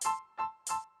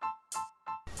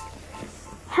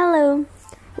Hello,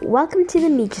 welcome to the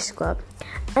Media Squad,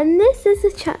 and this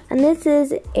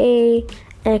is a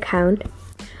an account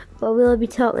where we'll be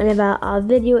talking about our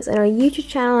videos on our YouTube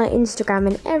channel, our Instagram,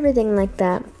 and everything like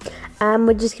that.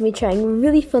 We're just gonna be trying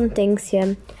really fun things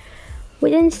here. We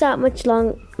didn't start much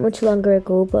longer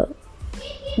ago, but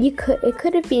it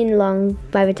could have been long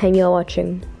by the time you're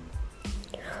watching.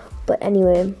 But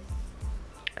anyway,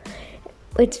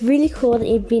 it's really cool that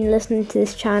you've been listening to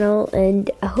this channel, and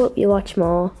I hope you watch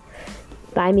more.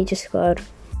 Bye, Media Squad.